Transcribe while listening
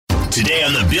Today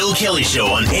on The Bill Kelly Show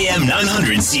on AM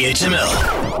 900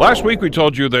 CHML. Last week we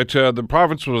told you that the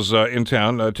province was in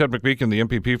town, Ted McMeekin, the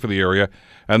MPP for the area,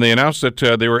 and they announced that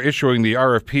they were issuing the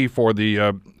RFP for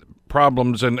the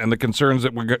problems and the concerns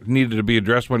that needed to be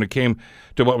addressed when it came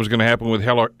to what was going to happen with the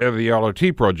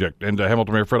LRT project. And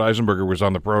Hamilton Mayor Fred Eisenberger was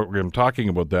on the program talking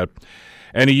about that.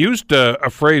 And he used a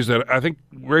phrase that I think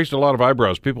raised a lot of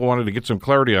eyebrows. People wanted to get some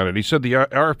clarity on it. He said the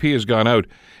RFP has gone out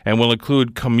and will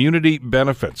include community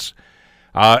benefits.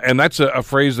 And that's a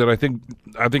phrase that I think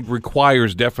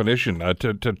requires definition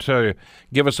to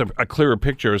give us a clearer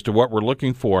picture as to what we're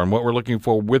looking for and what we're looking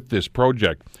for with this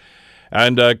project.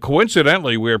 And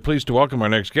coincidentally, we are pleased to welcome our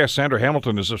next guest. Sandra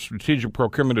Hamilton is a strategic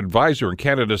procurement advisor in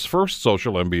Canada's first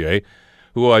social MBA,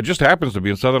 who just happens to be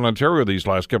in Southern Ontario these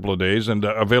last couple of days and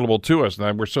available to us.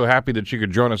 And we're so happy that she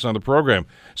could join us on the program.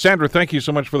 Sandra, thank you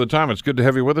so much for the time. It's good to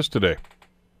have you with us today.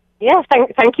 Yes,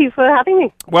 thank you for having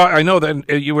me. Well, I know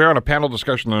that you were on a panel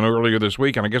discussion earlier this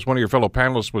week, and I guess one of your fellow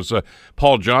panelists was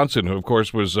Paul Johnson, who, of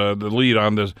course, was the lead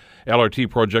on the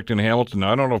LRT project in Hamilton.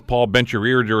 Now, I don't know if Paul bent your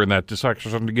ear during that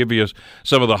discussion to give you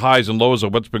some of the highs and lows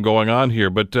of what's been going on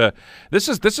here, but this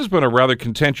has been a rather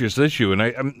contentious issue,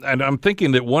 and I'm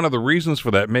thinking that one of the reasons for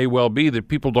that may well be that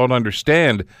people don't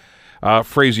understand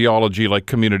phraseology like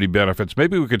community benefits.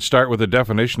 Maybe we could start with a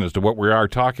definition as to what we are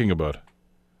talking about.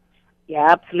 Yeah,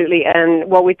 absolutely. And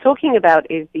what we're talking about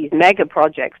is these mega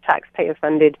projects,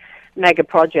 taxpayer-funded mega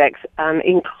projects,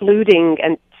 including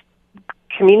and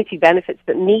community benefits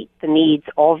that meet the needs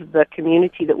of the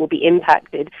community that will be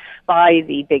impacted by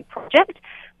the big project,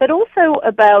 but also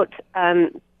about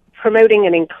promoting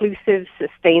an inclusive,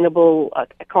 sustainable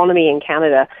economy in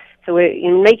Canada. So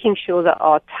we're making sure that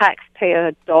our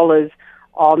taxpayer dollars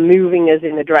are moving us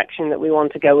in the direction that we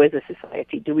want to go as a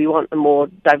society. Do we want a more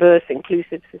diverse,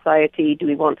 inclusive society? Do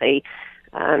we want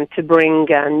to bring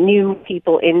new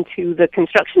people into the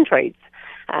construction trades?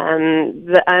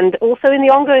 And also in the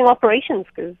ongoing operations,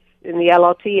 because in the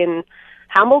LRT in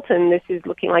Hamilton, this is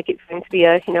looking like it's going to be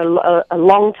a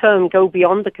long-term go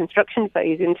beyond the construction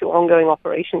phase into ongoing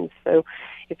operations. So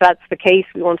if that's the case,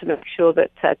 we want to make sure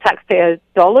that taxpayer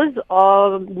dollars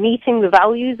are meeting the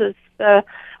values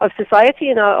of society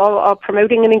and are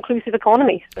promoting an inclusive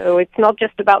economy. So it's not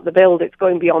just about the build, it's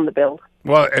going beyond the build.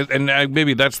 Well, and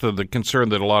maybe that's the concern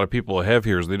that a lot of people have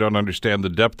here is they don't understand the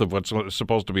depth of what's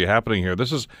supposed to be happening here.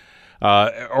 This is,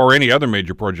 or any other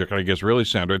major project, I guess, really,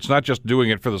 Sandra. It's not just doing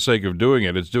it for the sake of doing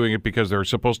it. It's doing it because there's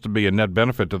supposed to be a net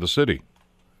benefit to the city.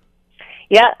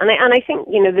 Yeah, and I think,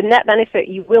 the net benefit,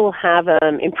 you will have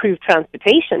improved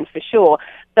transportation for sure,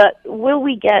 but will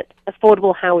we get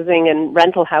affordable housing and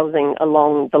rental housing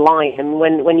along the line? And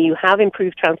when you have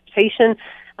improved transportation,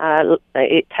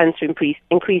 it tends to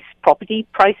increase property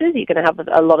prices. You're going to have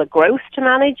a lot of growth to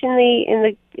manage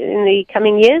in the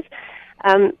coming years.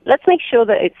 Let's make sure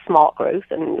that it's smart growth,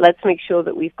 and let's make sure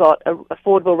that we've got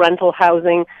affordable rental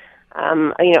housing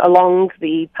along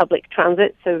the public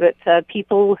transit, so that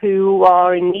people who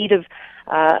are in need of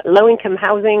low-income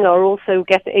housing are also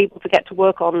able to get to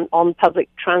work on public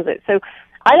transit. So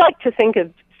I like to think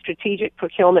of strategic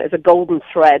procurement as a golden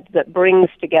thread that brings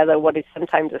together what is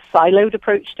sometimes a siloed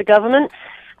approach to government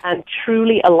and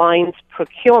truly aligns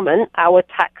procurement, our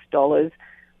tax dollars,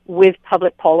 with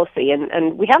public policy.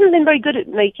 And we haven't been very good at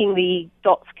making the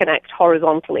dots connect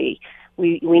horizontally.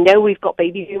 We know we've got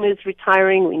baby boomers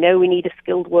retiring. We know we need a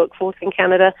skilled workforce in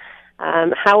Canada.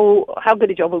 How good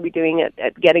a job are we doing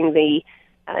at getting the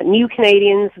new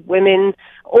Canadians, women,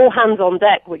 all hands on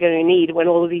deck we're going to need when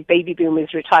all of these baby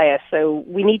boomers retire. So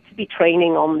we need to be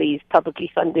training on these publicly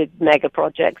funded mega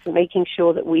projects and making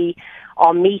sure that we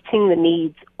are meeting the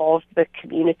needs of the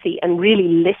community and really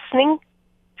listening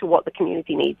to what the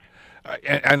community needs.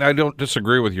 And I don't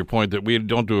disagree with your point that we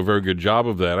don't do a very good job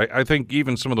of that. I think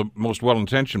even some of the most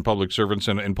well-intentioned public servants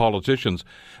and politicians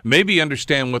maybe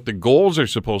understand what the goals are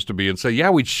supposed to be and say,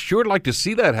 yeah, we'd sure like to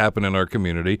see that happen in our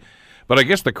community. But I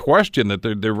guess the question that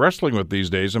they're wrestling with these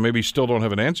days and maybe still don't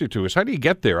have an answer to is how do you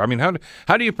get there? I mean,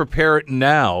 how do you prepare it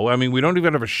now? I mean, we don't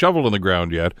even have a shovel in the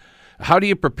ground yet. How do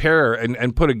you prepare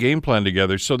and put a game plan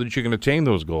together so that you can attain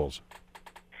those goals?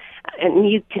 And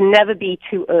you can never be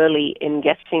too early in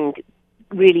getting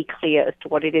really clear as to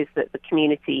what it is that the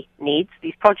community needs.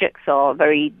 These projects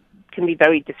can be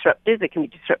very disruptive. They can be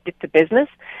disruptive to business.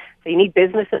 So you need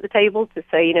business at the table to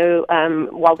say,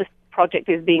 while this project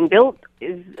is being built,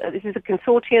 this is a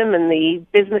consortium, and the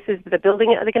businesses that are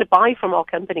building it, are they going to buy from our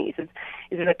companies? Is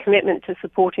there a commitment to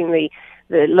supporting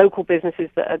the local businesses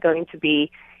that are going to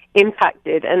be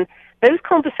impacted. And those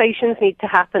conversations need to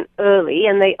happen early,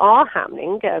 and they are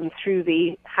happening through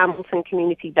the Hamilton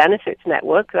Community Benefits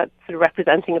Network. That's sort of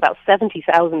representing about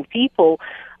 70,000 people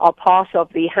are part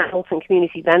of the Hamilton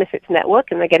Community Benefits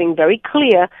Network, and they're getting very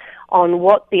clear on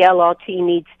what the LRT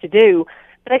needs to do.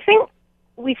 But I think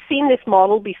we've seen this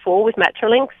model before with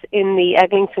Metrolinx in the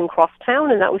Eglinton Crosstown,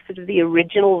 and that was sort of the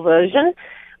original version.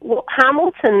 What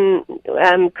Hamilton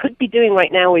could be doing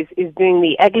right now is doing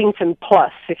the Eglinton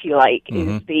Plus, if you like.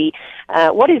 Is the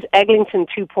what is Eglinton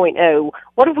 2.0?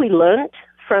 What have we learned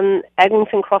from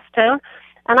Eglinton Crosstown?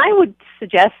 And I would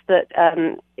suggest that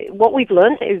what we've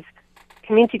learned is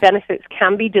community benefits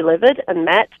can be delivered and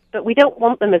met, but we don't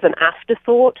want them as an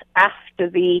afterthought after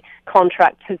the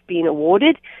contract has been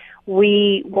awarded.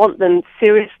 We want them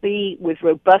seriously with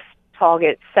robust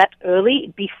targets set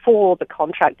early before the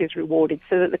contract is rewarded,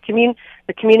 so that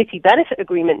the community benefit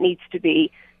agreement needs to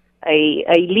be a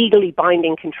legally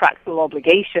binding contractual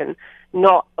obligation,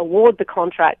 not award the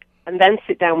contract and then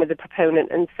sit down with the proponent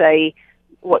and say,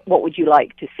 what would you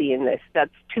like to see in this?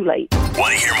 That's too late.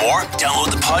 Want to hear more?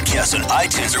 Download the podcast on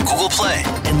iTunes or Google Play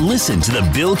and listen to The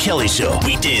Bill Kelly Show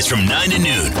weekdays from 9 to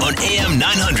noon on AM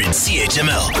 900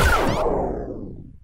 CHML.